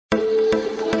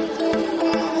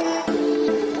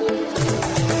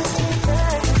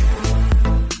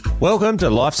Welcome to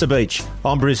Life's a Beach.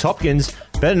 I'm Bruce Hopkins,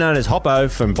 better known as Hoppo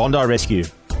from Bondi Rescue.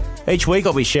 Each week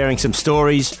I'll be sharing some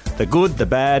stories, the good, the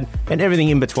bad, and everything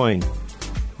in between.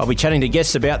 I'll be chatting to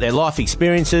guests about their life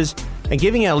experiences and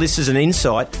giving our listeners an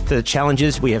insight to the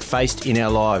challenges we have faced in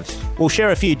our lives. We'll share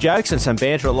a few jokes and some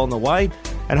banter along the way,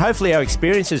 and hopefully our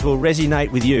experiences will resonate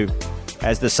with you.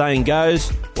 As the saying goes,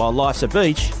 while life's a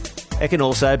beach, it can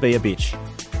also be a bitch.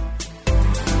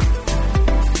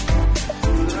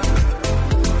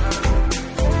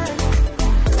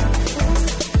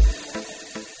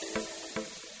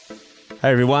 Hey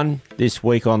everyone, this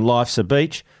week on Life's a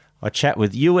Beach, I chat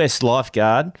with US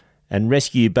lifeguard and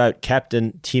rescue boat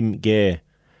captain Tim Gare.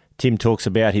 Tim talks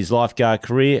about his lifeguard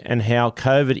career and how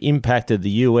COVID impacted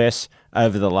the US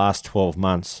over the last 12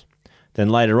 months. Then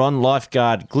later on,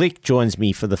 lifeguard Glick joins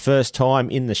me for the first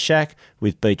time in the shack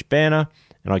with Beach Banner,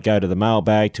 and I go to the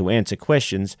mailbag to answer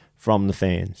questions from the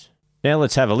fans. Now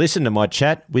let's have a listen to my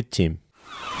chat with Tim.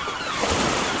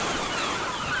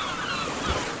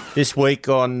 This week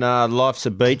on Life's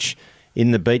a Beach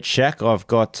in the Beach Shack, I've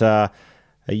got a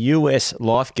US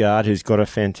lifeguard who's got a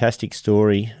fantastic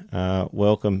story.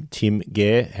 Welcome, Tim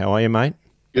Gare. How are you, mate?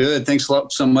 Good. Thanks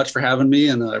so much for having me,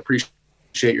 and I appreciate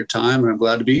your time, and I'm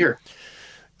glad to be here.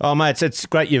 Oh, mate, it's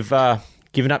great you've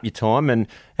given up your time. And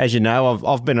as you know,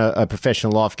 I've been a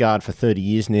professional lifeguard for 30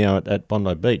 years now at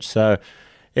Bondi Beach. So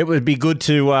it would be good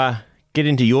to get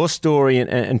into your story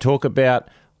and talk about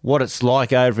what it's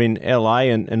like over in LA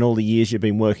and all the years you've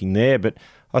been working there. But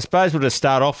I suppose we'll just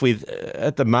start off with,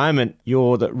 at the moment,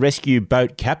 you're the rescue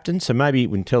boat captain. So maybe you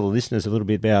can tell the listeners a little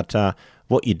bit about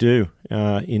what you do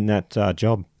in that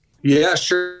job. Yeah,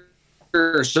 sure.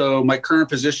 So my current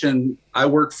position, I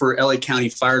work for LA County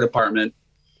Fire Department,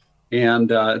 and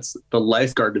it's the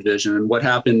lifeguard division. And what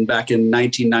happened back in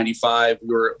 1995, we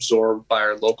were absorbed by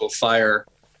our local fire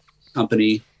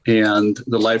company, and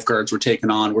the lifeguards were taken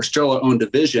on. We're still our own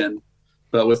division,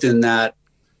 but within that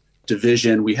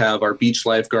division, we have our beach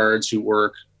lifeguards who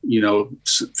work,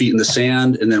 feet in the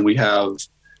sand, and then we have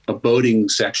a boating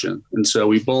section. And so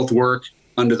we both work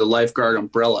under the lifeguard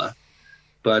umbrella.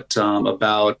 But I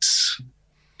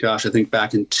think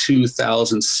back in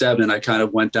 2007, I kind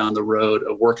of went down the road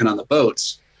of working on the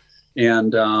boats.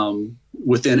 And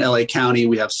within LA County,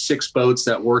 we have 6 boats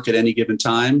that work at any given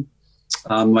time.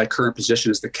 My current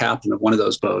position is the captain of one of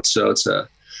those boats. So it's a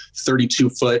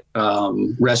 32-foot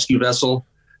rescue vessel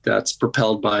that's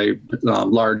propelled by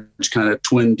large kind of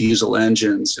twin diesel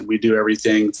engines. And we do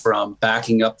everything from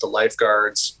backing up the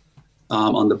lifeguards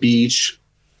on the beach.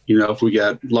 If we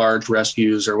get large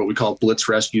rescues or what we call blitz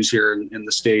rescues here in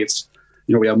the States,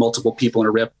 we have multiple people in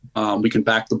a rip. We can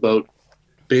back the boat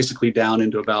basically down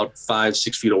into about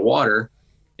 5-6 feet of water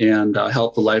and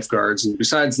help the lifeguards. And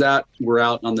besides that, we're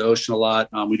out on the ocean a lot.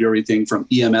 We do everything from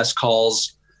EMS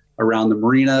calls around the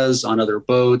marinas, on other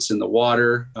boats, in the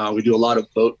water. We do a lot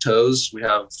of boat tows. We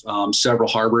have several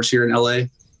harbors here in LA.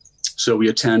 So we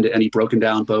attend to any broken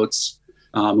down boats.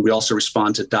 We also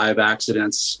respond to dive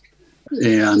accidents.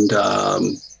 And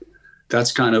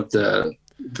that's kind of the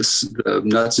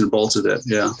nuts and bolts of it.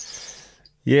 Yeah.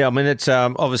 Yeah. I mean, it's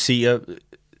obviously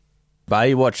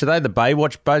Baywatch. Are they the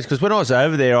Baywatch boats? Because when I was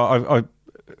over there, I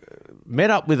met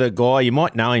up with a guy, you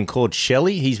might know him, called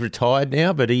Shelley. He's retired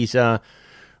now, but he's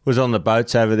was on the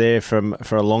boats over there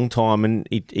for a long time. And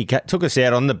he took us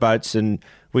out on the boats, and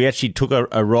we actually took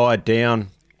a ride down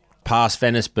past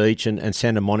Venice Beach and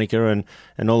Santa Monica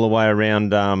and all the way around,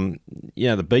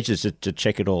 the beaches to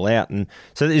check it all out. And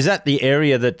so is that the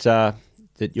area that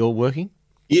you're working?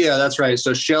 Yeah, that's right.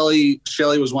 So Shelley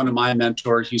was one of my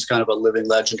mentors. He's kind of a living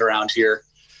legend around here.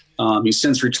 He's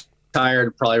since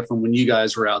retired, probably from when you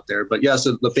guys were out there. But yeah,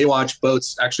 so the Baywatch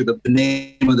boats, actually the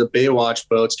name of the Baywatch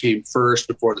boats came first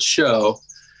before the show.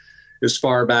 As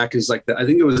far back as I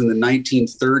think it was in the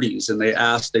 1930s, and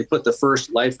they put the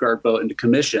first lifeguard boat into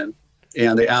commission,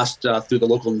 and they asked through the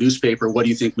local newspaper, what do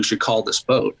you think we should call this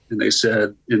boat? And they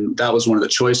said, and that was one of the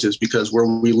choices, because where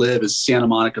we live is Santa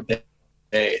Monica Bay.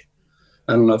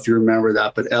 I don't know if you remember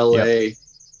that, but LA, yep.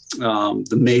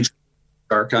 The major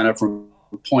are kind of from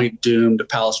Point Dume to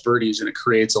Palos Verdes, and it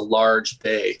creates a large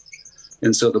bay.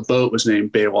 And so the boat was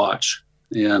named Baywatch.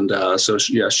 And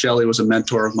Shelley was a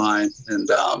mentor of mine, and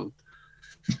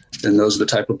those are the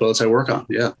type of boats I work on.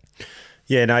 Yeah.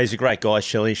 Yeah, no, he's a great guy.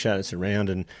 Shelley showed us around,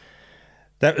 and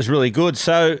that was really good.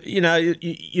 So,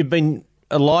 you've been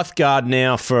a lifeguard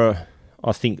now for,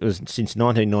 I think it was since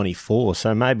 1994.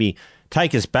 So maybe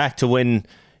take us back to when,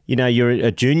 you're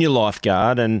a junior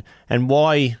lifeguard and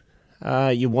why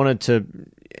you wanted to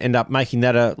end up making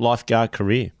that a lifeguard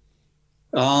career.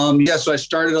 So I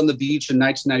started on the beach in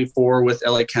 1994 with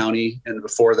LA County. And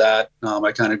before that,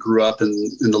 I kind of grew up in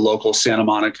the local Santa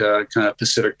Monica, kind of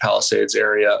Pacific Palisades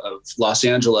area of Los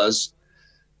Angeles.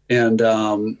 And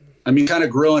kind of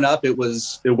growing up, it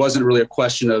wasn't really a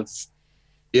question of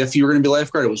if you were going to be a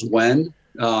lifeguard, it was when.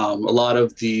 A lot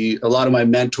of my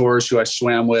mentors who I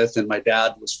swam with and my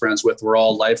dad was friends with were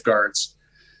all lifeguards.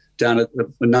 Down at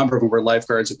a number of them were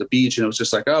lifeguards at the beach, and it was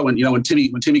just like, oh, when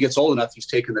Timmy gets old enough, he's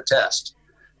taking the test.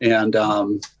 And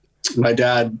my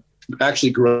dad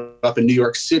actually grew up in New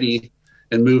York City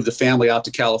and moved the family out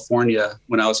to California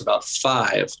when I was about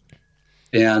 5.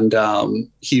 And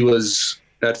he was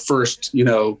at first,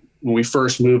 when we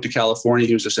first moved to California,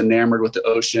 he was just enamored with the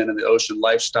ocean and the ocean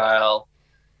lifestyle,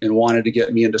 and wanted to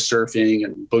get me into surfing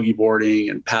and boogie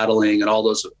boarding and paddling and all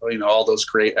those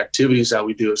great activities that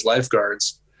we do as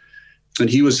lifeguards. And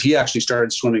he actually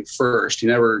started swimming first. He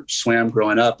never swam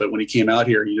growing up, but when he came out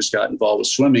here, he just got involved with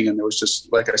swimming. And there was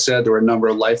just, like I said, there were a number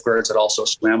of lifeguards that also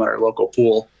swam at our local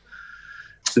pool.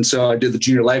 And so I did the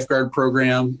junior lifeguard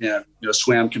program and,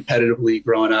 swam competitively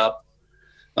growing up,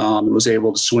 and was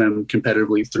able to swim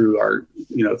competitively through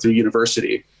through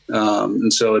university.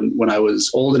 And so when I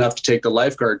was old enough to take the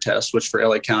lifeguard test, which for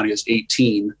LA County is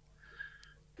 18,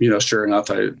 sure enough,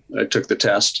 I took the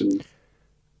test and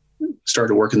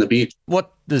started working the beach.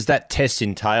 What does that test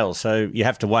entail? So you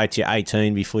have to wait till you're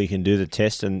 18 before you can do the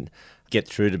test and get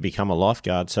through to become a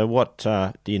lifeguard. So what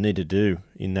do you need to do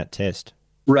in that test?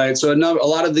 Right. So a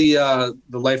lot of the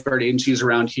lifeguard agencies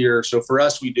around here. So for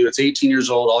us, it's 18 years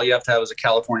old. All you have to have is a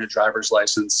California driver's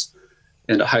license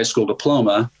and a high school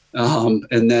diploma.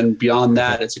 And then beyond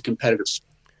that, it's a competitive.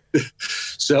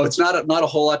 So it's not a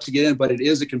whole lot to get in, but it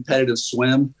is a competitive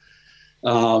swim.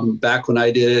 Back when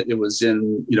I did it, it was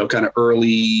in, kind of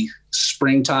early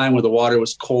springtime where the water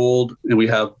was cold. And we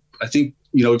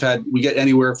get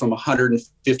anywhere from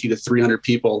 150 to 300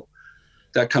 people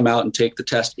that come out and take the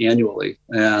test annually.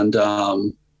 And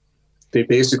they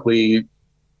basically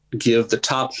give the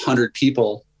top 100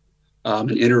 people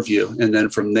an interview. And then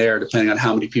from there, depending on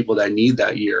how many people that I need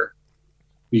that year,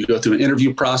 you go through an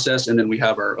interview process, and then we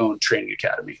have our own training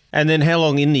academy. And then how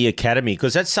long in the academy?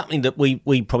 Because that's something that we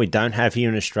probably don't have here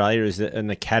in Australia, is an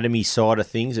academy side of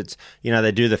things. It's,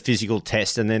 they do the physical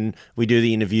test, and then we do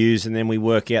the interviews, and then we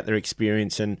work out their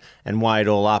experience and weigh it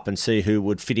all up and see who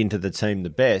would fit into the team the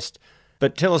best.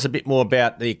 But tell us a bit more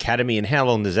about the academy and how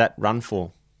long does that run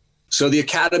for? So the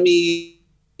academy,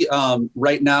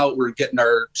 right now we're getting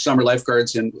our summer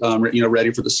lifeguards in,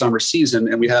 ready for the summer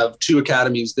season. And we have 2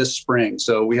 academies this spring.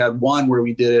 So we had one where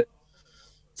we did it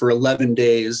for 11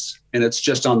 days and it's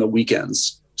just on the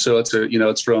weekends. So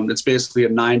it's basically a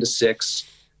 9 to 6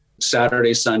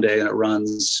 Saturday, Sunday, and it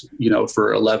runs,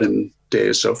 for 11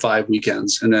 days. So 5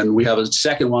 weekends. And then we have a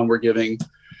second one we're giving,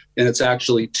 and it's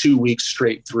actually 2 weeks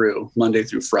straight through, Monday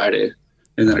through Friday,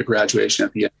 and then a graduation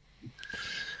at the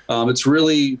end. It's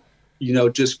really,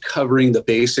 just covering the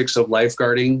basics of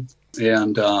lifeguarding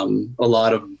and a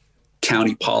lot of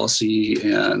county policy.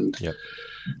 And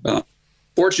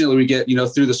fortunately, we get,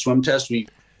 through the swim test,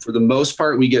 for the most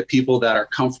part, we get people that are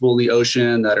comfortable in the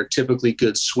ocean, that are typically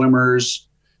good swimmers.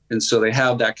 And so they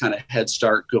have that kind of head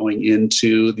start going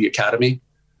into the academy.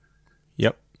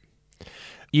 Yep.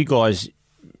 You guys,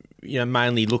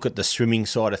 mainly look at the swimming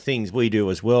side of things. We do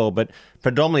as well, but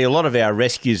predominantly a lot of our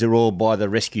rescues are all by the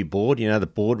rescue board, the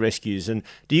board rescues. And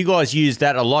do you guys use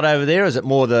that a lot over there, or is it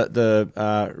more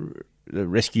the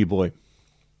rescue buoy?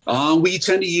 We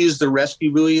tend to use the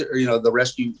rescue buoy, or, the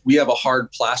rescue. We have a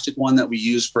hard plastic one that we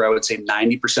use for, I would say,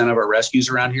 90% of our rescues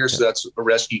around here. Yep. So that's a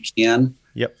rescue can.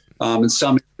 Yep. In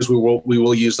some areas we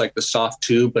will use like the soft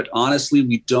tube, but honestly,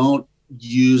 we don't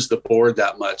use the board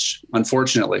that much,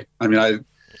 unfortunately. I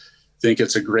think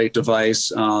it's a great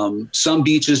device. Some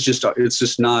beaches it's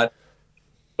just not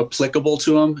applicable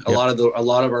to them. Yep. A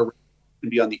lot of our can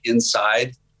be on the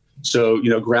inside. So,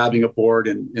 grabbing a board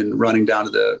and running down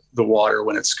to the water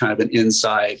when it's kind of an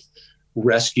inside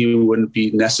rescue wouldn't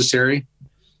be necessary.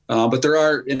 But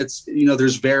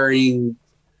there's varying,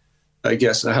 I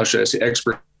guess, how should I say,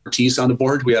 expertise on the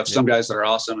board. We have some guys that are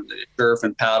awesome and they surf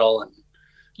and paddle and,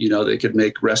 they could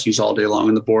make rescues all day long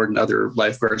on the board, and other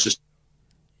lifeguards just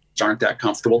aren't that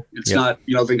comfortable. It's not,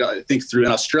 I think through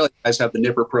in Australia, guys have the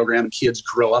Nipper program and kids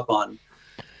grow up on,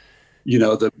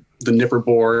 the Nipper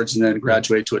boards and then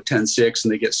graduate to a 10-6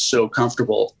 and they get so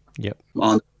comfortable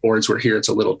on the boards, where here it's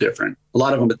a little different. A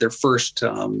lot of them at their first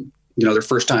time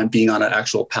being on an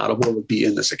actual paddleboard would be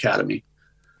in this academy.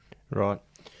 Right.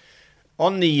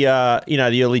 On the,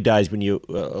 the early days when you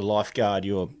were a lifeguard,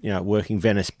 you were, working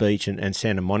Venice Beach and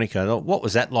Santa Monica, what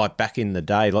was that like back in the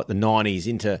day, like the 90s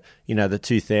into, the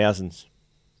 2000s?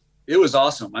 It was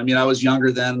awesome. I mean, I was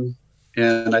younger then,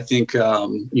 and I think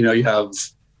you have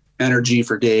energy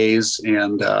for days,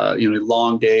 and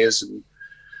long days, and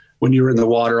when you were in the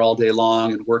water all day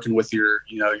long and working with your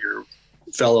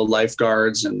fellow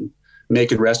lifeguards and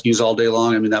making rescues all day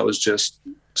long. I mean, that was just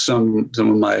some of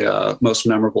my most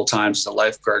memorable times as a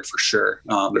lifeguard for sure.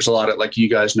 There's a lot of, like you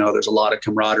guys know, there's a lot of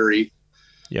camaraderie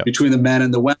between the men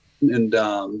and the women, and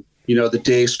the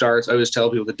day starts. I always tell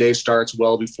people the day starts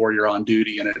well before you're on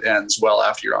duty, and it ends well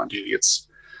after you're on duty. It's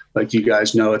like, you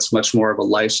guys know, it's much more of a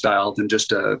lifestyle than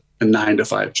just a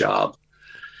 9-to-5 job.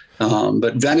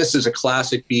 But Venice is a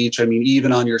classic beach. I mean,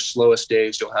 even on your slowest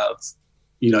days, you'll have,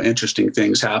 interesting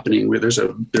things happening. Where there's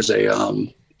a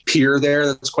pier there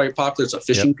that's quite popular. It's a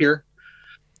fishing pier.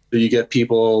 So you get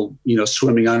people,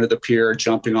 swimming under the pier,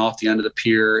 jumping off the end of the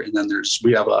pier. And then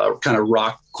we have a kind of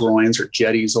rock groins or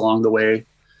jetties along the way.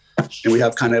 And we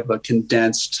have kind of a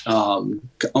condensed,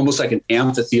 almost like an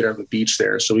amphitheater of a beach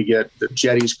there. So we get the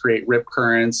jetties create rip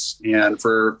currents. And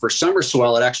for summer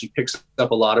swell, it actually picks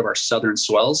up a lot of our southern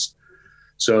swells.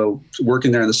 So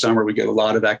working there in the summer, we get a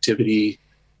lot of activity,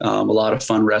 a lot of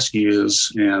fun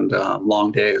rescues, and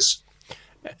long days.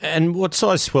 And what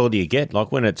size swell do you get?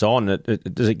 Like when it's on,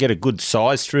 does it get a good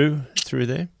size through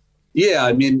there? Yeah,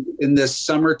 I mean, in the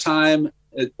summertime,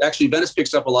 actually Venice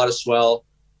picks up a lot of swell.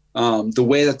 The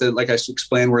way that like I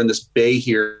explained, we're in this bay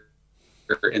here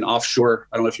in offshore.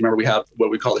 I don't know if you remember, we have what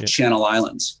we call the Channel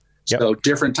Islands. So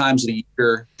different times of the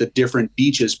year, the different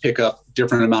beaches pick up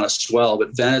different amount of swell,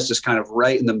 but Venice is kind of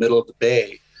right in the middle of the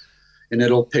bay, and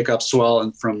it'll pick up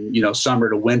swell from, summer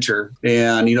to winter.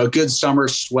 And, a good summer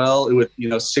swell, it would,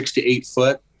 6 to 8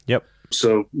 foot. Yep.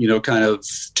 So, kind of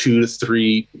 2 to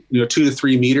 3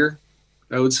 meter,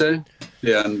 I would say.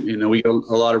 Yeah. And, we get a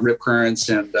lot of rip currents,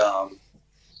 and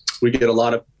we get a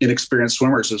lot of inexperienced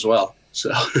swimmers as well.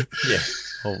 So,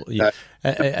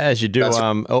 as you do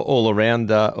all around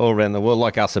the world,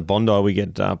 like us at Bondi, we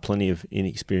get plenty of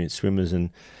inexperienced swimmers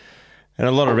and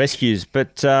a lot of rescues.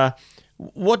 But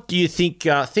what do you think,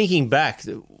 thinking back,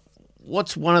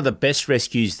 what's one of the best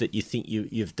rescues that you think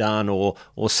you've done, or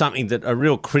something that a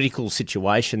real critical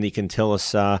situation that you can tell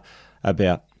us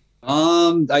about?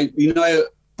 I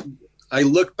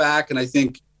look back and I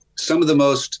think some of the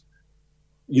most,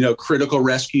 critical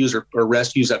rescues or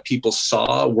rescues that people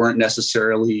saw weren't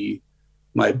necessarily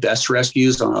my best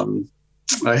rescues.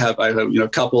 I have a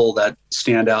couple that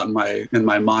stand out in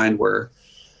my mind where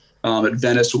at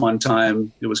Venice one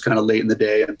time, it was kind of late in the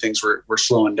day and things were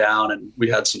slowing down, and we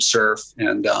had some surf,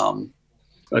 and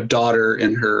a daughter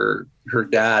and her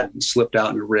dad slipped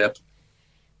out in a rip.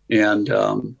 And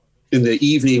in the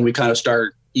evening, we kind of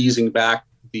start easing back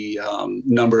the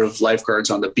number of lifeguards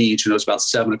on the beach, and it was about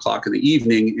 7:00 in the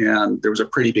evening, and there was a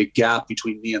pretty big gap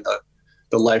between me and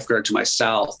the lifeguard to my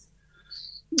south.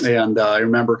 And I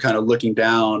remember kind of looking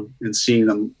down and seeing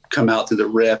them come out through the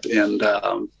rip. And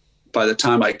by the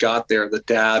time I got there, the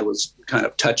dad was kind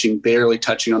of barely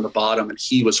touching on the bottom, and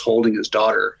he was holding his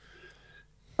daughter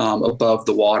above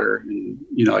the water. And,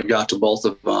 I got to both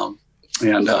of them.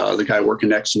 And the guy working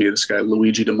next to me, this guy,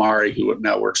 Luigi Damari, who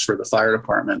now works for the fire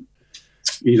department,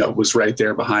 was right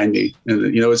there behind me.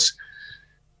 And, it's,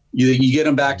 you get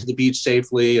him back to the beach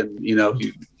safely. And,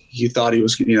 he thought he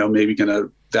was, maybe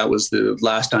that was the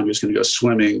last time he was going to go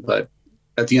swimming. But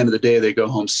at the end of the day, they go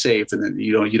home safe. And then,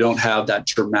 you don't have that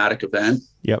dramatic event.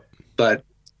 Yep. But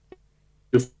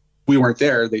if we weren't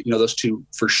there, those two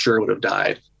for sure would have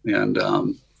died. And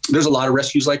there's a lot of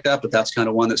rescues like that, but that's kind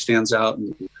of one that stands out.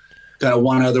 And kind of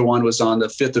one other one was on the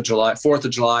 5th of July. 4th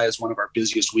of July is one of our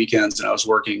busiest weekends, and I was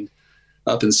working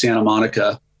up in Santa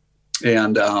Monica,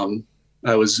 and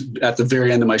I was at the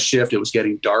very end of my shift. It was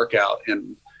getting dark out,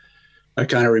 and I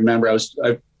kind of remember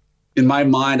in my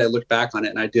mind, I looked back on it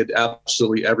and I did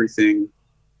absolutely everything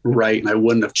right, and I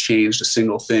wouldn't have changed a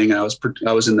single thing. And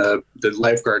I was in the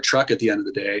lifeguard truck at the end of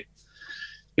the day,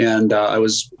 and I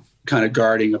was kind of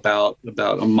guarding about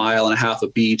 1.5 miles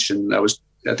of beach. And I was,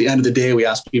 at the end of the day, we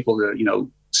asked people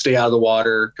to, stay out of the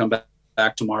water, come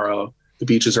back tomorrow. The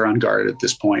beaches are unguarded at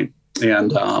this point.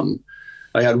 And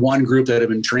I had one group that had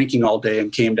been drinking all day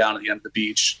and came down to the end of the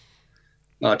beach,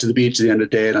 at the end of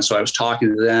the day. And so I was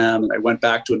talking to them, and I went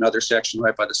back to another section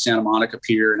right by the Santa Monica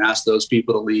Pier and asked those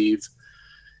people to leave.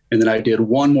 And then I did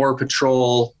one more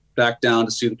patrol back down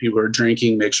to see the people who were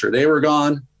drinking, make sure they were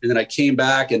gone. And then I came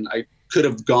back, and I could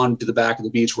have gone to the back of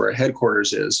the beach where our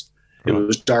headquarters is. It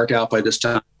was dark out by this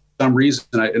time. For some reason,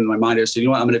 in my mind, I said,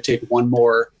 I'm going to take one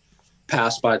more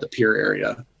pass by the pier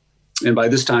area. And by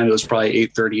this time, it was probably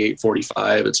 8:30,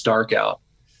 8:45. It's dark out.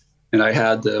 And I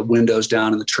had the windows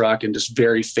down in the truck, and just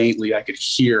very faintly, I could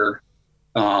hear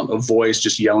a voice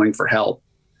just yelling for help.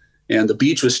 and the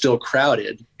beach was still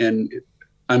crowded. And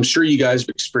I'm sure you guys have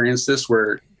experienced this,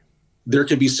 where there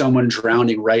could be someone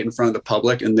drowning right in front of the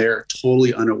public and they're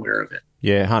totally unaware of it.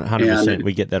 Yeah, 100%.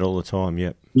 We get that all the time.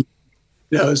 Yep.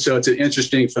 So it's an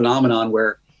interesting phenomenon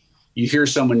where you hear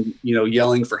someone,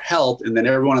 yelling for help, and then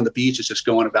everyone on the beach is just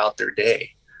going about their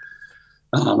day,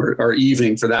 or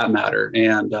evening for that matter.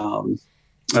 And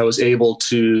I was able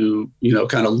to,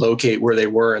 kind of locate where they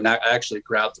were. And I actually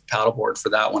grabbed the paddleboard for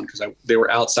that one because they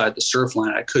were outside the surf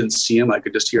line. I couldn't see them. I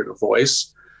could just hear the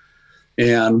voice.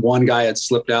 And one guy had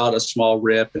slipped out a small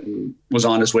rip and was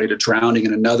on his way to drowning.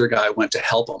 And another guy went to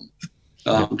help him,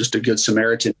 just a good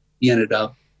Samaritan. He ended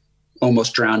up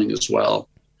almost drowning as well.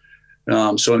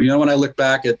 So, when I look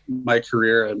back at my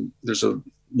career, and there's a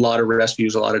lot of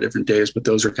rescues, a lot of different days, but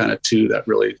those are kind of two that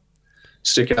really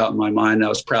stick out in my mind. I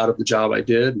was proud of the job I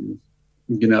did. And,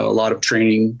 a lot of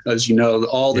training, as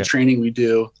all the training we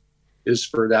do is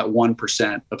for that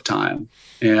 1% of time.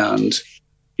 And,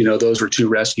 those were two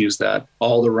rescues that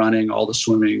all the running, all the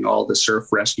swimming, all the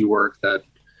surf rescue work that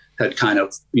had kind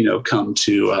of, come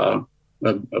to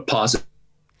a positive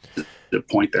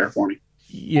point there for me.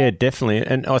 Yeah, definitely.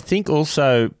 And I think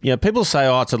also, people say,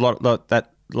 it's a lot like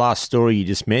that last story you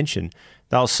just mentioned.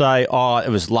 They'll say, it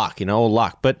was luck, all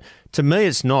luck. But to me,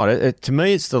 it's not. To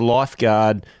me, it's the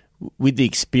lifeguard with the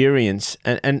experience,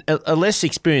 and a less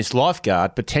experienced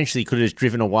lifeguard potentially could have just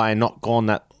driven away and not gone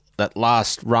that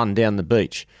last run down the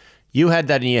beach. You had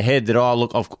that in your head that,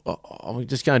 I'm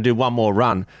just going to do one more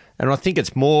run. And I think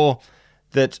it's more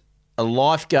that a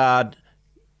lifeguard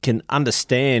can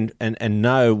understand and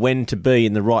know when to be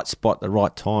in the right spot at the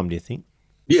right time, do you think?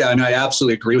 Yeah, I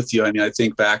absolutely agree with you. I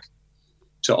think back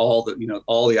to all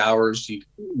the hours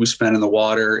we spent in the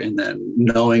water, and then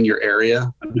knowing your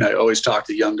area. I always talk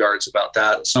to young guards about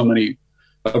that. So many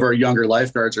of our younger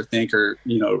lifeguards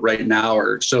right now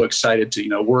are so excited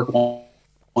to, work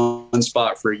one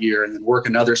spot for a year and then work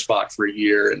another spot for a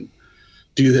year and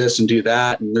do this and do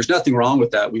that. And there's nothing wrong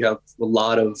with that. We have a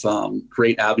lot of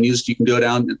great avenues you can go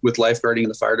down with lifeguarding in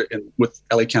the fire and with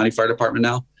LA County Fire Department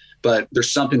now. But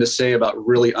there's something to say about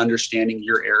really understanding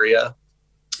your area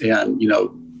and,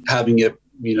 having it,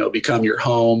 become your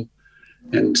home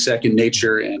and second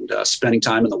nature, and spending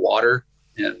time in the water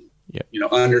and,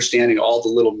 understanding all the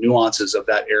little nuances of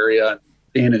that area,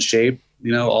 staying in shape,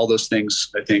 all those things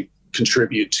I think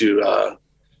contribute to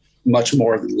much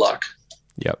more than luck.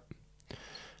 Yep.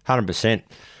 100%.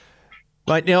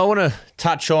 Mate, now I want to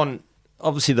touch on,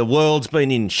 obviously the world's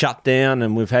been in shutdown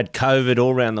and we've had COVID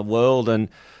all around the world, and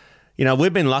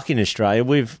we've been lucky in Australia.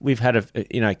 We've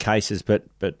had cases, but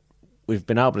we've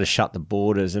been able to shut the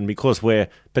borders, and because we're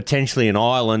potentially an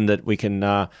island that we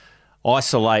can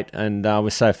isolate, and we're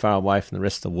so far away from the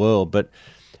rest of the world. But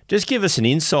just give us an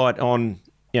insight on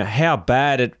how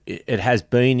bad it has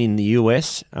been in the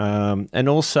US, and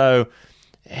also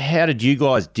how did you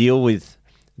guys deal with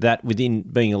that within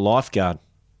being a lifeguard?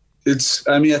 I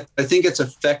think it's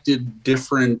affected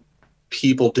different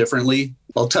people differently.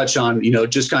 I'll touch on,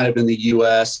 just kind of in the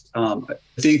US. I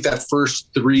think that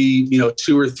first 2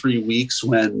 or 3 weeks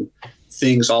when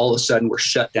things all of a sudden were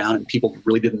shut down and people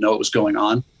really didn't know what was going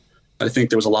on, I think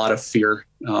there was a lot of fear,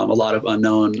 a lot of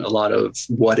unknown, a lot of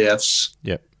what ifs.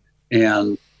 Yep.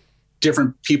 And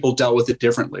different people dealt with it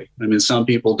differently. Some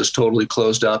people just totally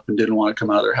closed up and didn't want to come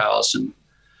out of their house, and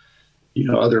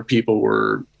other people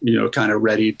were, kind of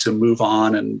ready to move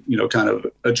on and, kind of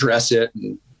address it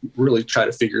and really try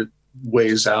to figure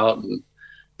ways out.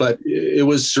 But it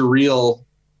was surreal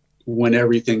when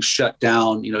everything shut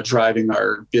down, driving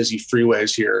our busy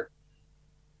freeways here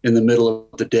in the middle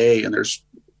of the day, and there's,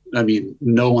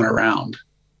 no one around.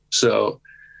 So,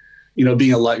 being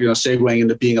segueing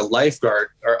into being a lifeguard,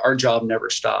 our job never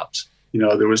stopped.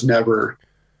 There was never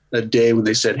a day when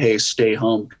they said, hey, stay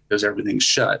home because everything's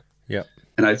shut. Yeah.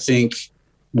 And I think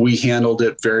we handled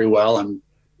it very well. I'm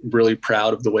really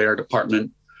proud of the way our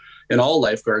department and all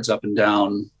lifeguards up and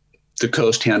down the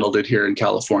coast handled it here in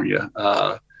California.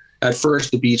 At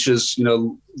first, the beaches,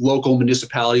 local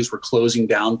municipalities were closing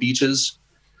down beaches.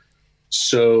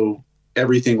 So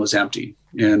everything was empty.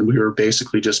 And we were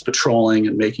basically just patrolling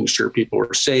and making sure people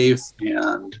were safe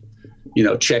and,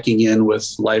 checking in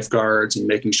with lifeguards and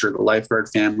making sure the lifeguard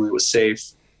family was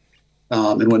safe.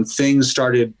 And when things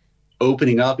started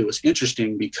opening up, it was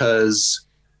interesting because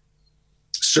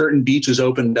certain beaches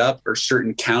opened up or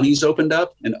certain counties opened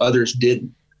up and others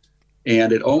didn't.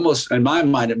 And it almost, in my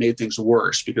mind, it made things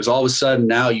worse because all of a sudden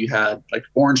now you had like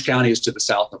Orange County is to the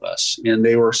south of us, and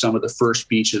they were some of the first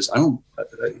beaches.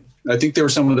 I think they were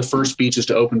some of the first beaches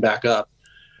to open back up.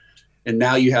 And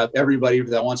now you have everybody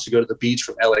that wants to go to the beach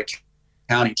from LA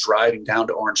County driving down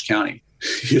to Orange County.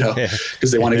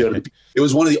 because they want to go to the beach. It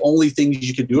was one of the only things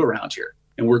you could do around here.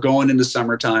 And we're going into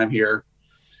summertime here.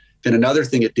 And another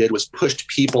thing it did was pushed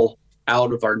people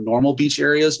out of our normal beach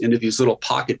areas into these little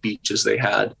pocket beaches they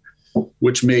had,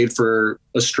 which made for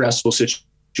a stressful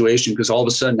situation, because all of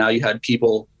a sudden now you had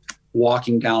people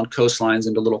walking down coastlines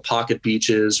into little pocket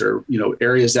beaches, or,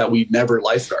 areas that we'd never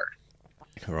lifeguard.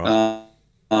 Right.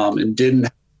 And didn't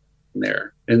have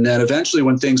there. And then eventually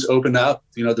when things opened up,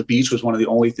 the beach was one of the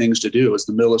only things to do. It was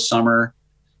the middle of summer.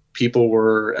 People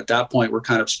were, at that point, were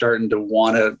kind of starting to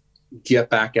want to get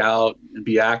back out and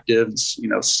be active, and,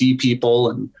 see people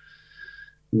and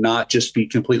not just be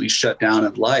completely shut down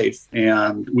in life.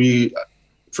 And we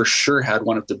for sure had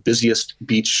one of the busiest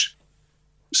beach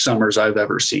summers I've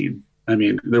ever seen. I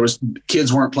mean,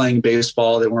 kids weren't playing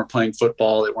baseball. They weren't playing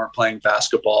football. They weren't playing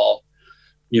basketball.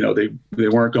 They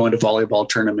weren't going to volleyball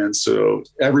tournaments. So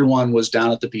everyone was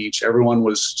down at the beach. Everyone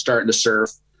was starting to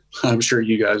surf. I'm sure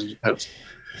you guys have,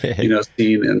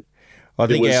 seen. And I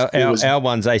think our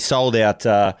ones, they sold out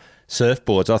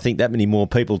surfboards. I think that many more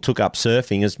people took up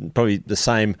surfing. Is probably the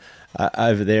same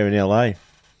over there in LA.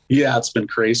 Yeah, it's been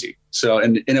crazy. So,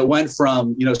 and it went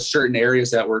from, certain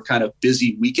areas that were kind of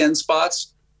busy weekend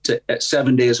spots to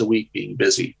 7 days a week being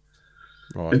busy.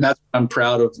 Right. And I'm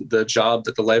proud of the job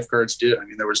that the lifeguards did. I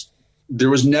mean, there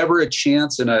was never a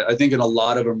chance. And I think in a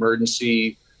lot of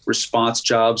emergency response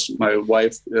jobs, my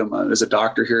wife is a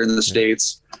doctor here in the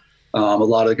States. A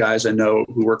lot of the guys I know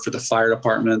who work for the fire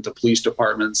department, the police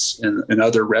departments, and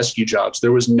other rescue jobs,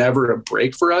 there was never a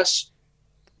break for us.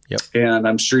 Yep. And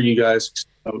I'm sure you guys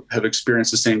have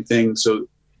experienced the same thing. So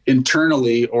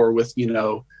internally, or with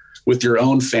with your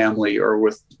own family, or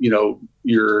with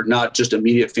your not just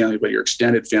immediate family but your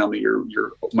extended family,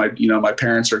 my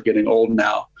parents are getting old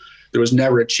now. There was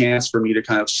never a chance for me to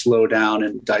kind of slow down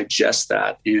and digest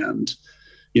that and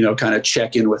kind of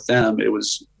check in with them. It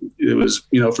was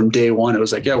from day one, it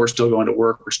was like, yeah, we're still going to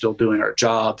work, we're still doing our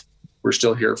job, we're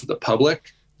still here for the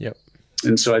public. Yep.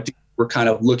 And so I think we're kind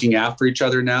of looking after each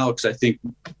other now, because I think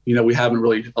we haven't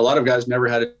really, a lot of guys never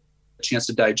had a chance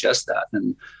to digest that.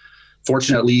 And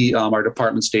fortunately, our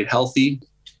department stayed healthy.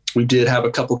 We did have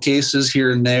a couple cases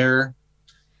here and there,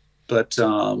 but,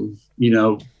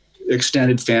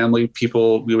 extended family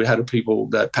people, we had people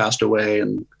that passed away,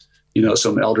 and,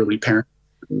 some elderly parents.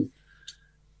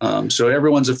 So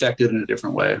everyone's affected in a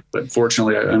different way, but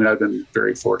fortunately, I've been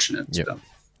very fortunate. Yep. So.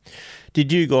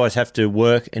 Did you guys have to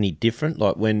work any different,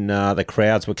 like when the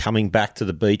crowds were coming back to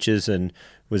the beaches, and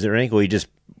was there anything, or you just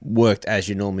worked as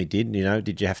you normally did?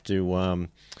 Did you have to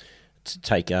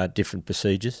take different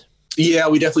procedures? Yeah,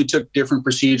 we definitely took different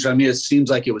procedures. I mean, it seems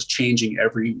like it was changing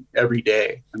every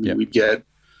day. I mean, Yep. We'd get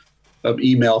an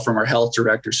email from our health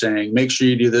director saying, make sure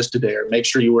you do this today, or make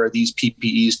sure you wear these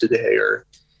PPEs today, or,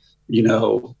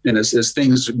 and as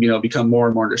things, become more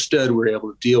and more understood, we're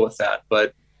able to deal with that.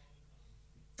 But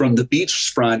from the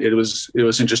beach front, it was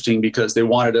interesting, because they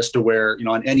wanted us to wear,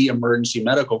 on any emergency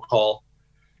medical call,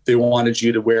 they wanted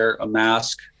you to wear a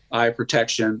mask, eye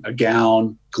protection, a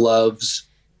gown, gloves,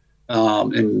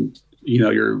 and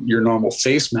your normal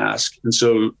face mask. And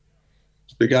so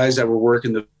the guys that were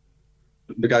working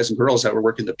the guys and girls that were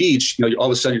working the beach, all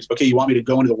of a sudden, okay, you want me to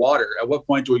go into the water? At what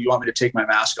point do you want me to take my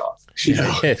mask off?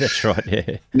 Yeah, that's right.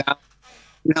 Yeah.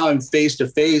 Now I'm face to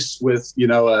face with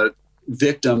a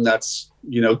victim that's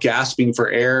gasping for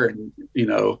air, and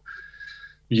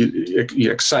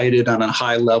you're excited on a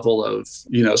high level of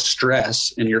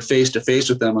stress, and you're face to face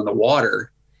with them on the water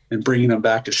and bringing them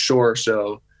back to shore.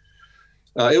 So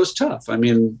it was tough. I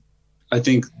mean, I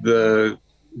think the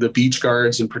beach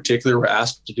guards in particular were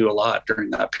asked to do a lot during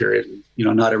that period.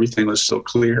 Not everything was so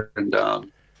clear, and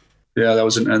that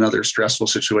was another stressful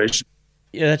situation.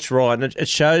 Yeah, that's right. And it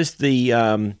shows the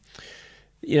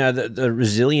the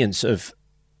resilience of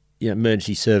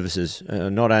emergency services,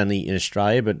 not only in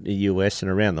Australia but the US and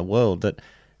around the world.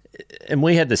 And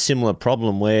we had the similar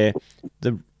problem where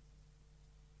the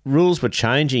rules were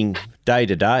changing day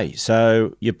to day.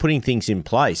 So you're putting things in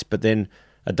place, but then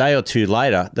a day or two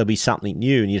later there'll be something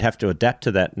new, and you'd have to adapt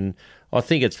to that. And I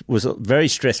think it was very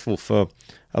stressful for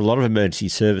a lot of emergency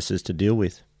services to deal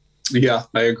with. Yeah,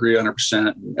 I agree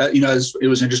 100%. It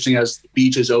was interesting as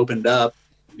beaches opened up.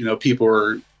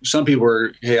 Some people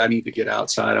were, hey, I need to get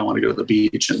outside. I want to go to the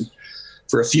beach. And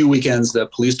for a few weekends, the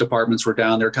police departments were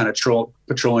down there kind of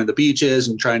patrolling the beaches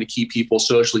and trying to keep people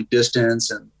socially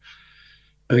distanced. And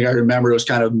I think I remember it was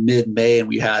kind of mid-May, and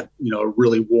we had, a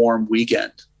really warm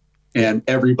weekend, and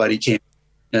everybody came.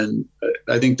 And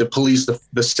I think the police,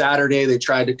 the Saturday, they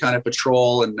tried to kind of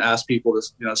patrol and ask people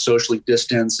to, socially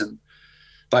distance. And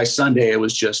by Sunday, it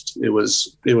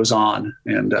was on,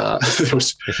 and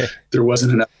there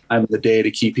wasn't enough time of the day to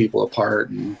keep people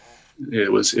apart, and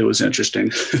it was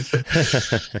interesting.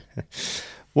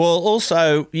 Well,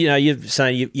 also, you've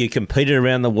saying you competed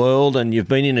around the world and you've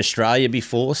been in Australia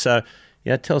before. So,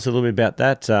 tell us a little bit about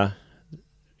that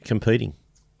competing.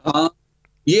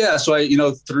 Yeah, so I,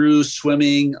 through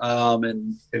swimming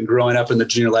and growing up in the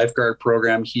junior lifeguard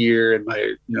program here, and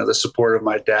my, the support of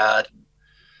my dad,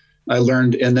 I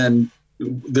learned. And then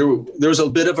there was a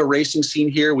bit of a racing scene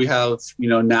here. We have,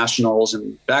 nationals,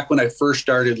 and back when I first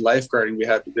started lifeguarding,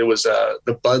 there was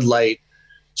the Bud Light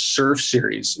Surf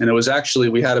Series, and it was actually,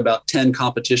 we had about 10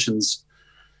 competitions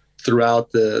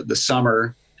throughout the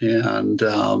summer, and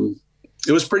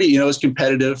it was pretty, it was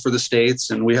competitive for the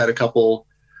States, and we had a couple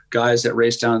guys that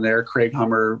raced down there. Craig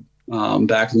Hummer,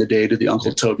 back in the day, did the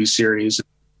Uncle Toby Series.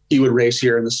 He would race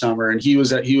here in the summer, and he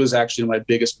was actually my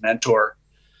biggest mentor.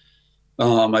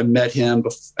 I met him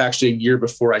actually a year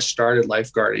before I started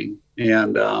lifeguarding,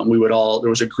 and there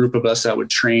was a group of us that would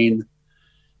train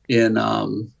in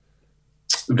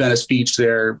Venice Beach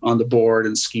there on the board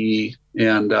and ski.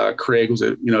 And Craig was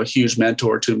a huge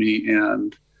mentor to me,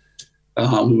 and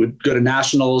we would go to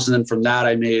nationals, and then from that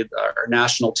I made our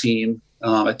national team.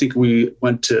 I think we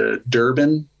went to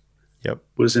Durban. Yep,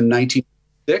 was in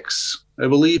 1996, I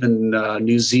believe, and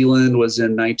New Zealand was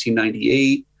in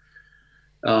 1998.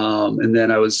 And then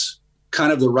I was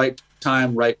kind of the right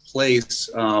time, right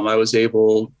place. I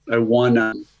won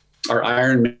our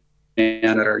Ironman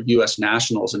at our U.S.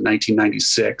 Nationals in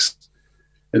 1996.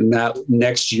 And that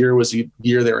next year was the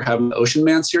year they were having the Ocean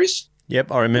Man Series.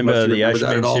 Yep, I remember the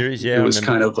Ocean Man Series. Yeah, it was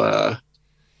kind of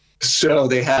so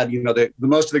they had, the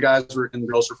most of the guys and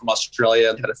girls were from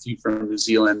Australia and had a few from New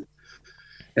Zealand.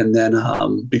 And then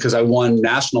because I won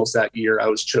nationals that year, I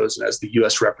was chosen as the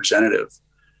U.S. representative.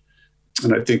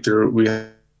 And I think we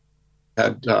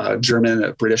had German,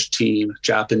 a British team,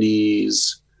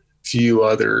 Japanese, few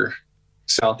other,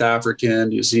 South African,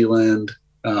 New Zealand.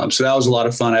 So that was a lot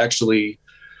of fun. I actually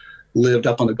lived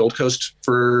up on the Gold Coast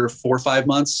for 4 or 5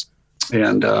 months,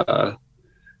 and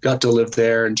got to live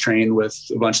there and train with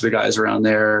a bunch of the guys around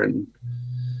there. And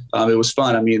it was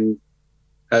fun. I mean,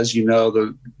 as you know,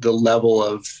 the level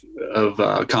of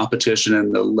competition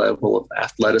and the level of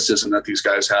athleticism that these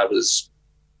guys have is,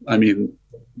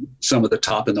 some of the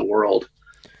top in the world.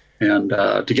 And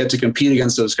to get to compete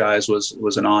against those guys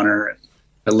was an honor. And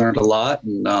I learned a lot.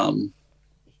 And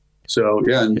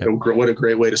what a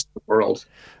great way to see the world.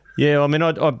 Yeah,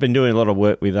 I've been doing a lot of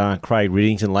work with Craig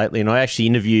Riddington lately, and I actually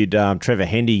interviewed Trevor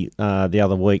Hendy the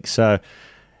other week. So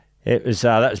it was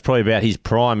that was probably about his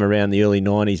prime around the early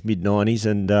 90s, mid-90s,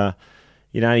 and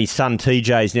his son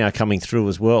TJ is now coming through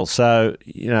as well. So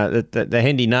the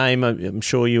Hendy name, I'm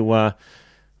sure you would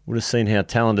have seen how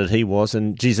talented he was.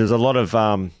 And geez, there's a lot of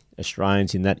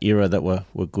Australians in that era that were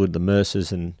good, the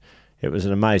Mercers, and it was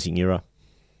an amazing era.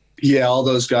 Yeah, all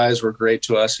those guys were great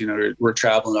to us. We're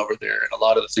traveling over there, and a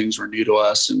lot of the things were new to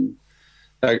us. And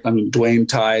Dwayne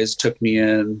Ties took me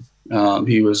in.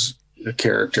 He was a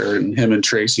character, and him and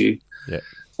Tracy. Yeah.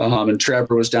 And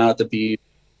Trevor was down at the beach.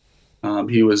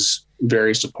 He was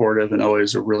very supportive and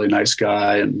always a really nice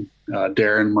guy. And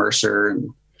Darren Mercer,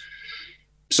 and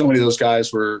so many of those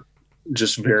guys were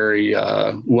just very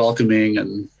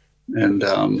welcoming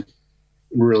and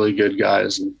really good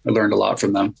guys. And I learned a lot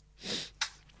from them.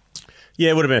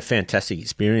 Yeah, it would have been a fantastic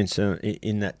experience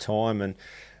in that time.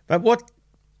 But what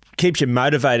keeps you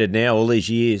motivated now all these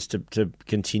years to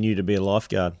continue to be a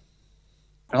lifeguard?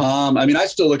 I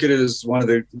still look at it as one of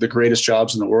the greatest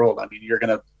jobs in the world. You're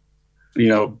going to,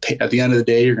 at the end of the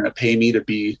day, you're going to pay me to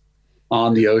be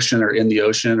on the ocean or in the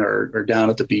ocean or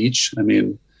down at the beach.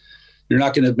 You're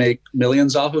not going to make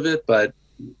millions off of it, but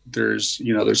there's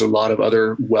a lot of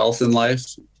other wealth in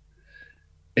life.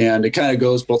 And it kind of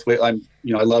goes both ways. I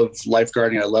love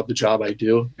lifeguarding. I love the job I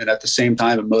do. And at the same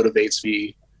time, it motivates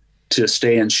me to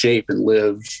stay in shape and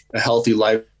live a healthy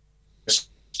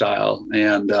lifestyle.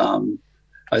 And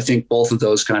I think both of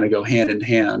those kind of go hand in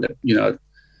hand.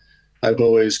 I've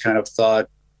always kind of thought,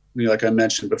 like I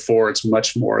mentioned before, it's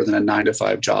much more than a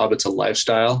 9-to-5 job. It's a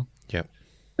lifestyle. Yeah.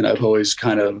 And I've always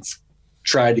kind of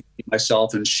tried to keep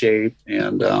myself in shape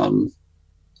and,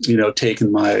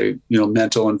 taken my,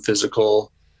 mental and physical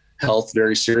health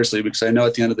very seriously, because I know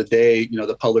at the end of the day,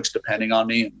 the public's depending on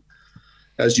me. And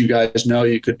as you guys know,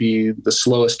 you could be the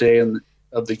slowest day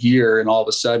of the year, and all of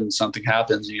a sudden something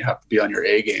happens and you have to be on your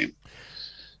A game.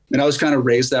 And I was kind of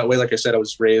raised that way. Like I said, I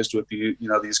was raised with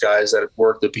these guys that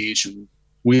work the beach, and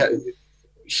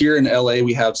here in LA,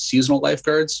 we have seasonal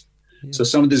lifeguards. Yeah. So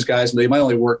some of these guys, they might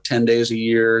only work 10 days a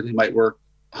year. They might work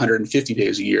 150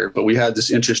 days a year. But we had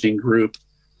this interesting group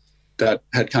that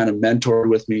had kind of mentored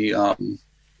with me.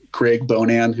 Craig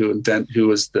Bonan, who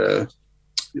was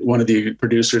one of the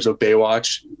producers of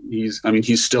Baywatch. He's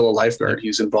still a lifeguard.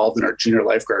 He's involved in our junior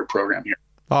lifeguard program here.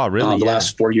 Oh, really? The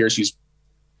last 4 years, he's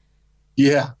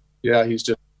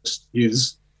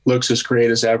looks as great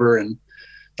as ever. And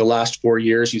the last 4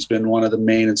 years, he's been one of the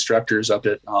main instructors up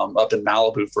in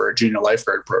Malibu for our junior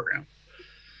lifeguard program.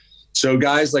 So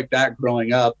guys like that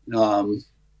growing up,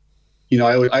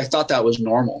 I thought that was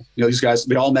normal. These guys,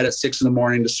 they all met at 6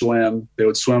 a.m. to swim. They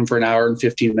would swim for an hour and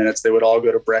 15 minutes. They would all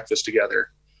go to breakfast together,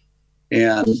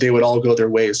 and they would all go their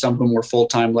ways. Some of them were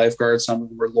full-time lifeguards. Some of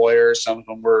them were lawyers. Some of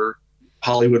them were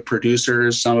Hollywood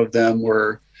producers. Some of them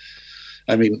were,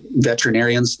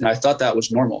 veterinarians. And I thought that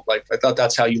was normal. Like, I thought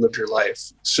that's how you lived your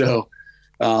life. So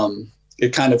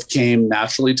it kind of came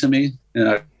naturally to me, and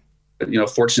I,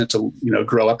 fortunate to,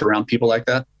 grow up around people like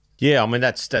that. Yeah.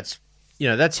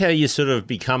 That's how you sort of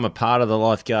become a part of the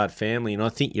lifeguard family. And I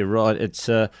think you're right. It's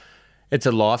a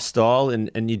lifestyle, and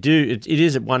it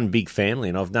is one big family.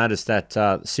 And I've noticed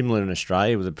that similar in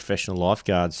Australia with the professional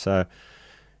lifeguards. So,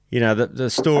 the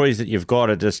stories that you've got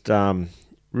are just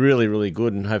really, really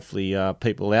good. And hopefully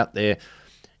people out there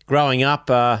growing up,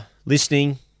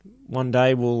 listening, one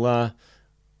day will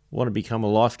want to become a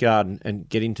lifeguard and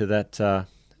get into that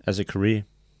as a career.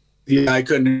 Yeah, I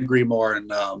couldn't agree more. And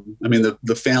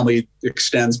the family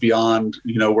extends beyond,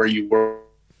 where you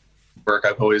work.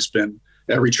 I've always been,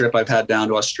 every trip I've had down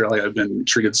to Australia, I've been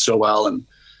treated so well and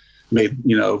made,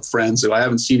 friends who I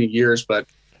haven't seen in years, but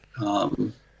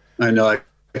I know I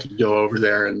could go over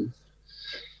there and,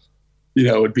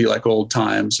 it would be like old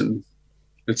times, and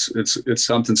it's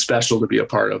something special to be a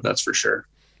part of. That's for sure.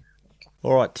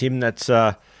 All right, Tim, that's,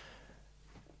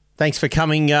 thanks for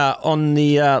coming on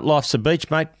the Life's a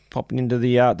Beach, mate. Popping into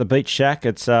the Beach Shack.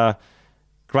 It's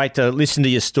great to listen to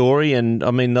your story. And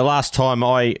the last time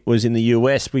I was in the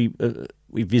US, we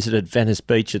visited Venice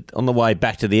Beach on the way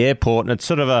back to the airport, and it's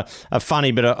sort of a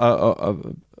funny but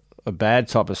a bad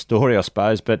type of story, I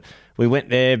suppose. But we went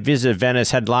there, visited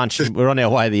Venice, had lunch. We were on our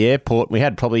way to the airport. We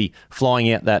had probably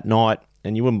flying out that night,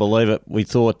 and you wouldn't believe it. We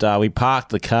thought we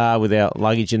parked the car with our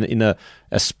luggage in a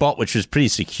spot which was pretty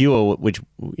secure, which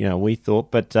we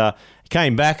thought, but.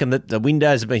 Came back and the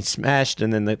windows had been smashed,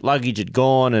 and then the luggage had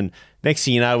gone, and next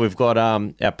thing you know, we've got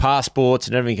our passports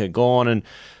and everything had gone. And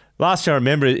last thing I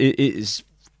remember is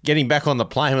getting back on the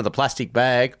plane with a plastic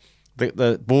bag,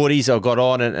 the boardies I got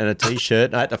on and a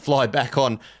T-shirt, and I had to fly back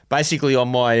on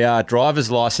my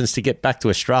driver's license to get back to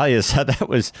Australia. So that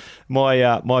was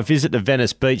my visit to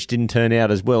Venice Beach. Didn't turn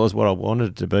out as well as what I wanted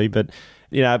it to be, but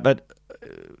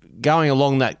going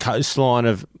along that coastline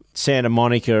of Santa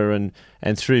Monica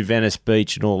and through Venice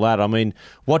Beach and all that.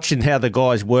 Watching how the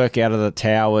guys work out of the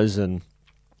towers, and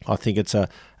I think it's a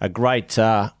great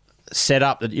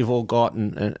setup that you've all got,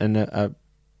 and a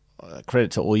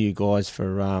credit to all you guys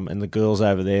for and the girls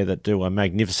over there that do a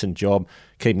magnificent job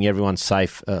keeping everyone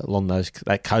safe along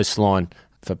that coastline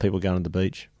for people going to the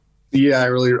beach.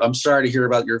 Yeah, I'm sorry to hear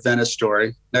about your Venice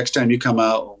story. Next time you come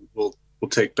out, we'll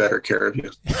take better care of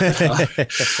you.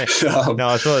 No,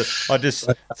 I thought I'd just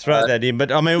throw that in.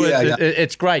 But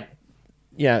it's great.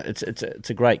 Yeah, it's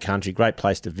a great country, great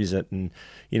place to visit. And,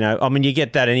 you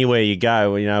get that anywhere you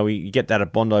go. You get that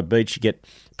at Bondi Beach. You get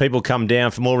people come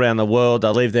down from all around the world. They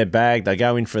leave their bag. They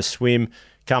go in for a swim,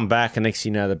 come back, and next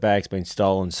thing you know, the bag's been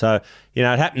stolen. So, it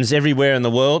happens everywhere in the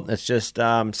world. It's just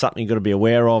something you've got to be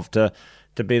aware of to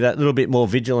be that little bit more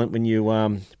vigilant when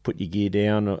you put your gear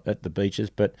down at the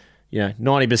beaches. But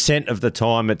 90% of the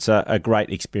time, it's a great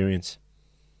experience.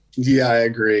 Yeah, I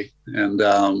agree. And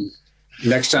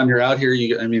next time you're out here,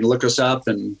 look us up.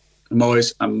 And I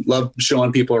love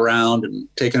showing people around and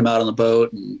taking them out on the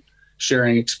boat and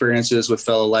sharing experiences with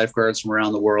fellow lifeguards from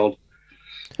around the world.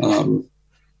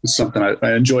 It's something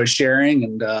I enjoy sharing.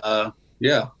 And I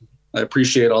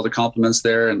appreciate all the compliments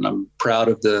there. And I'm proud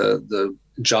of the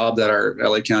job that our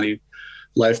LA County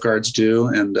lifeguards do.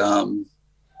 And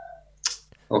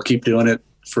I'll keep doing it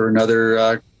for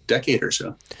another decade or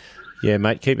so. Yeah,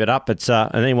 mate, keep it up. It's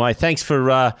anyway, thanks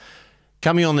for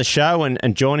coming on the show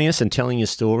and joining us and telling your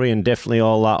story. And definitely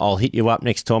I'll hit you up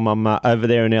next time I'm over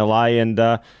there in LA, and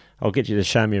I'll get you to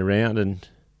show me around, and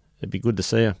it'd be good to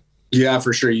see you. Yeah,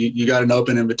 for sure. You got an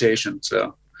open invitation.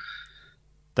 So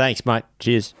thanks, mate.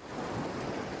 Cheers.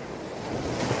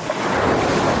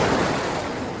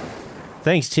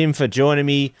 Thanks, Tim, for joining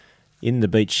me in the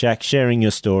Beach Shack, sharing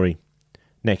your story.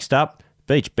 Next up,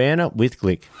 Beach Banter with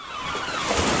Glick.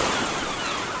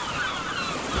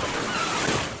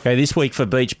 Okay, this week for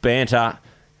Beach Banter,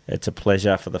 It's a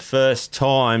pleasure for the first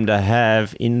time to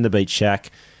have in the Beach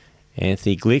Shack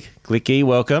Anthony Glick. Glicky,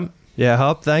 welcome. Yeah,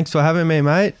 Hop, thanks for having me,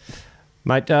 mate.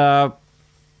 Mate, over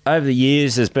the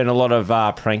years there's been a lot of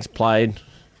pranks played,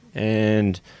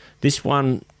 and this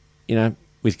one,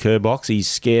 with Kerbox, he's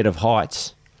scared of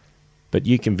heights, but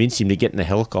you convinced him to get in the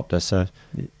helicopter, so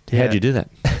how'd you do that?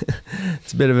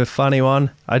 It's a bit of a funny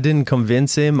one. I didn't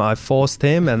convince him, I forced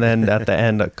him, and then at the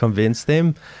end I convinced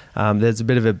him. There's a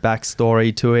bit of a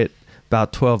backstory to it.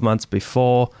 About 12 months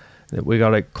before, we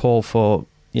got a call for,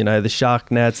 the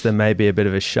shark nets. There may be a bit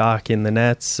of a shark in the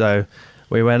nets, so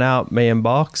we went out, me and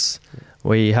Box.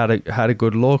 We had a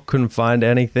good look, couldn't find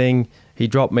anything. He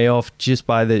dropped me off just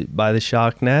by the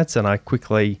shark nets, and I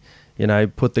quickly,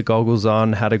 put the goggles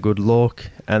on, had a good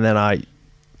look, and then I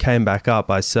came back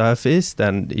up. I surfaced,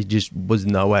 and he just was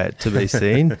nowhere to be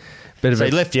seen. So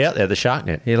he left you out there, the shark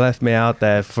net? He left me out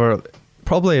there for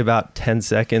probably about 10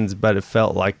 seconds, but it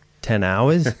felt like 10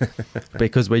 hours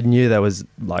because we knew there was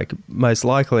most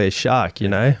likely a shark,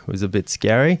 It was a bit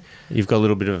scary. You've got a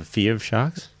little bit of a fear of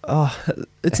sharks? Oh,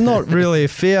 it's not really a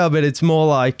fear, but it's more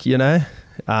like, in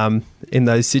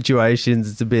those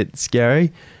situations, it's a bit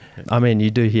scary. I mean, you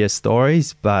do hear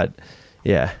stories, but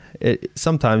yeah,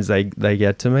 sometimes they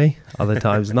get to me, other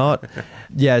times not.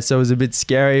 Yeah, so it was a bit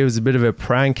scary. It was a bit of a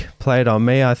prank played on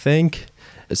me, I think.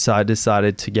 So I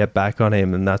decided to get back on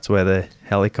him, and that's where the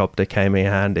helicopter came in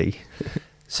handy.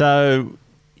 So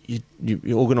you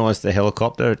organised the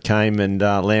helicopter. It came and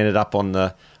landed up on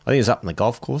I think it was up on the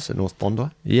golf course at North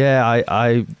Bondi. Yeah,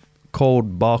 I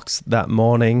called Box that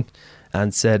morning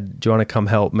and said, do you want to come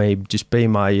help me? Just be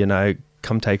my,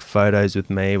 come take photos with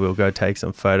me. We'll go take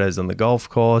some photos on the golf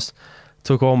course.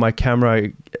 Took all my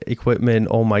camera equipment,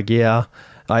 all my gear.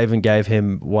 I even gave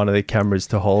him one of the cameras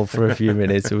to hold for a few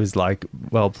minutes. It was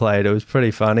well played. It was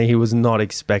pretty funny. He was not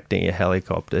expecting a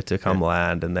helicopter to come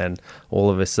land, and then all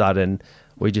of a sudden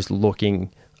we're just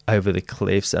looking over the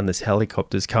cliffs and this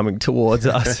helicopter's coming towards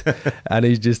us. And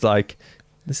he's just like,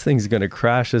 this thing's going to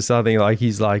crash or something.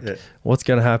 He's like, what's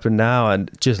going to happen now? And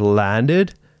just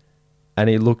landed, and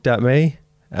he looked at me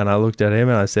and I looked at him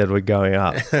and I said, we're going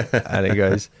up. And he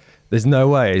goes, there's no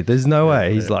way.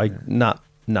 He's like, nah.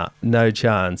 No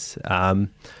chance.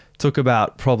 Took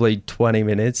about probably 20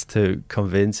 minutes to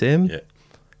convince him. Yeah.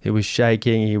 He was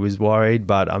shaking, he was worried,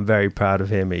 but I'm very proud of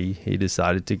him. He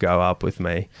decided to go up with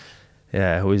me.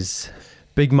 Yeah, it was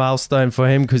a big milestone for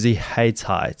him because he hates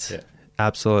heights. Yeah.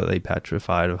 Absolutely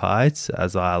petrified of heights,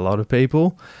 as are a lot of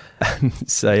people.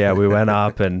 So yeah, we went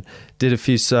up and did a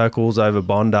few circles over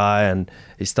Bondi, and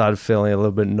he started feeling a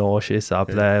little bit nauseous up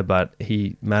there, but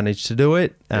he managed to do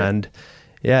it. And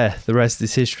yeah, the rest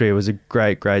is history. It was a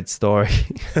great, great story.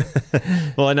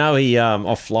 Well, I know he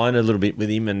I've flown a little bit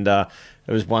with him, and there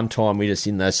was one time we just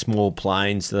in those small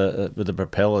planes with the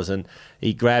propellers, and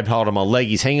he grabbed hold of my leg.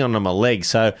 He's hanging on to my leg.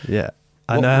 So yeah,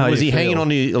 I know how was he hanging on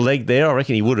your leg there? I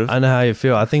reckon he would have. I know how you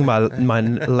feel. I think my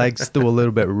leg's still a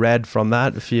little bit red from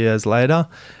that a few years later.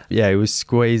 Yeah, he was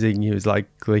squeezing. He was like,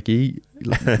 Glicky,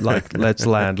 let's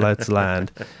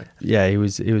land. Yeah, he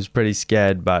was pretty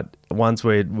scared, but once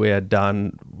we had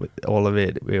done with all of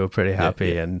it, we were pretty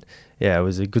happy. Yeah. And yeah, it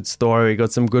was a good story. We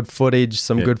got some good footage,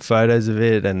 some good photos of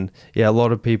it, and yeah, a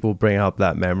lot of people bring up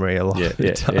that memory a lot of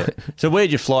the time. Yeah. So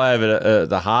where'd you fly over to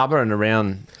the harbour and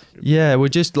around? Yeah, we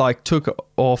just took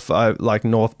off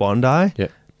North Bondi. Yeah,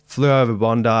 flew over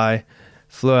Bondi.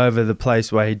 Flew over the place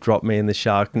where he dropped me in the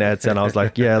shark nets, and I was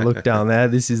like, yeah, look down there.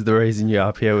 This is the reason you're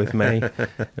up here with me.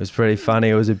 It was pretty funny.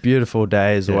 It was a beautiful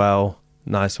day as well.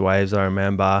 Nice waves, I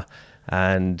remember.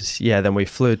 And yeah, then we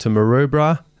flew to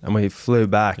Maroubra, and we flew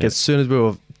back. Yeah. As soon as we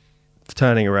were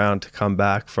turning around to come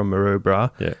back from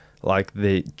Maroubra,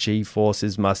 the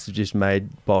G-forces must have just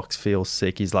made Box feel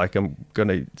sick. He's like, I'm going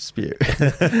to spew.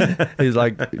 He's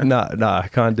like, no, I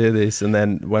can't do this. And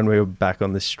then when we were back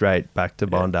on the straight, back to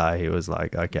Bondi, he was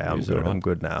like, okay, I'm good. Right. I'm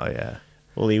good now, yeah.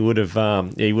 Well, he would have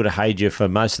hated you for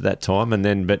most of that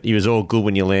time, but he was all good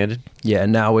when you landed. Yeah,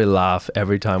 now we laugh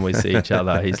every time we see each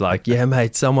other. He's like, yeah,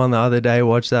 mate, someone the other day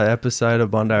watched that episode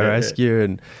of Bondi Rescue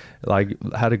and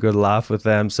had a good laugh with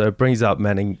them. So it brings up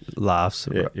many laughs.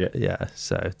 Yeah.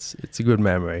 So it's a good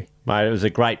memory. Mate, it was a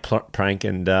great prank,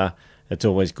 and it's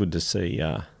always good to see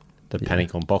the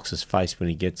panic on Box's face when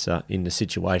he gets into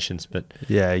situations. But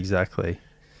yeah, exactly.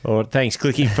 All right, thanks,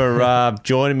 Clicky, for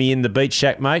joining me in the Beach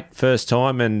Shack, mate. First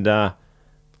time, and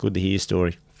good to hear your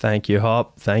story. Thank you,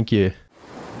 Hop. Thank you.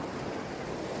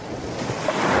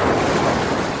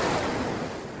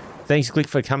 Thanks, Glick,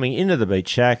 for coming into the Beach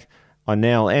Shack. I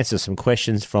now answer some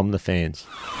questions from the fans.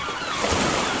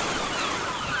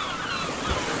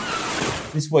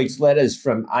 This week's letter is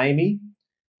from Amy.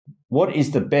 what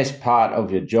is the best part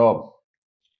of your job?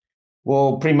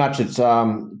 Well, pretty much it's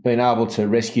being able to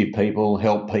rescue people,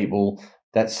 help people.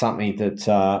 That's something that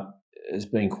has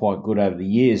been quite good over the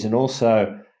years. And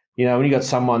also, you know, when you got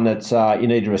someone that you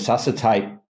need to resuscitate,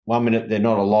 1 minute they're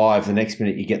not alive, the next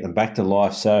minute you get them back to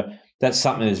life. So that's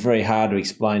something that's very hard to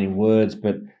explain in words,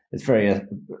 but it's very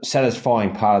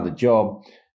satisfying part of the job.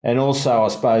 And also, I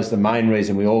suppose the main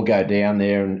reason we all go down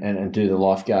there and do the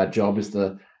lifeguard job is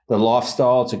the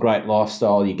lifestyle. It's a great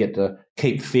lifestyle. You get to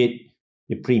keep fit.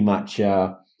 You're pretty much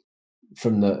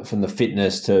from the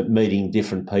fitness to meeting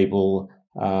different people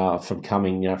from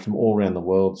coming from all around the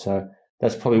world. So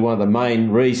that's probably one of the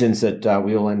main reasons that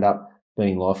we all end up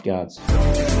being lifeguards.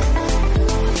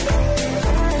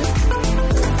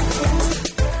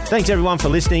 Thanks everyone for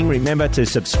listening. Remember to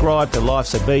subscribe to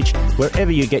Life's a Beach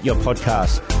wherever you get your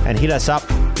podcasts, and hit us up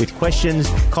with questions,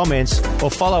 comments,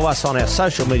 or follow us on our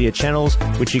social media channels,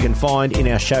 which you can find in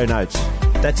our show notes.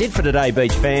 That's it for today,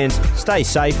 beach fans. Stay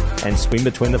safe and swim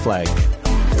between the flags.